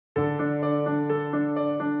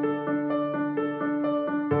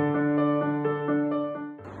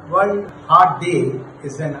World Heart Day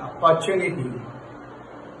is an opportunity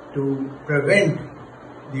to prevent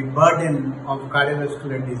the burden of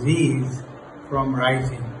cardiovascular disease from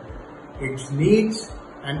rising. It needs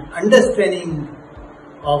an understanding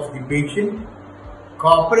of the patient,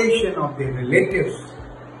 cooperation of the relatives,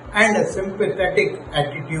 and a sympathetic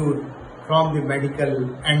attitude from the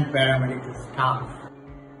medical and paramedical staff.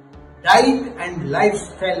 Diet and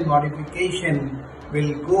lifestyle modification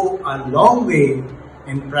will go a long way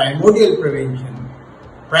in primary prevention.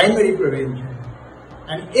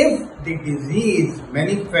 And if the disease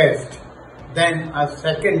manifests, then a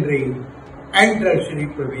secondary and tertiary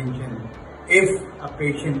prevention if a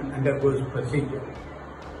patient undergoes procedure.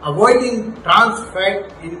 Avoiding trans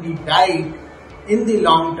fat in the diet in the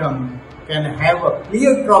long term can have a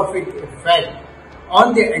pleiotropic effect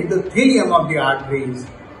on the endothelium of the arteries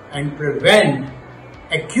and prevent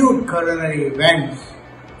acute coronary events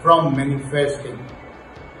from manifesting.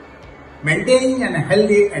 Maintaining a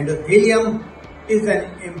healthy endothelium is an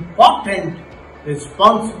important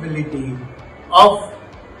responsibility of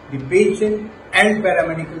the patient and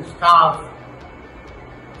paramedical staff,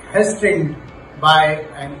 hastened by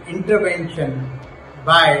an intervention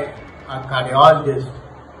by a cardiologist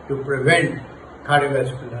to prevent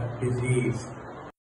cardiovascular disease.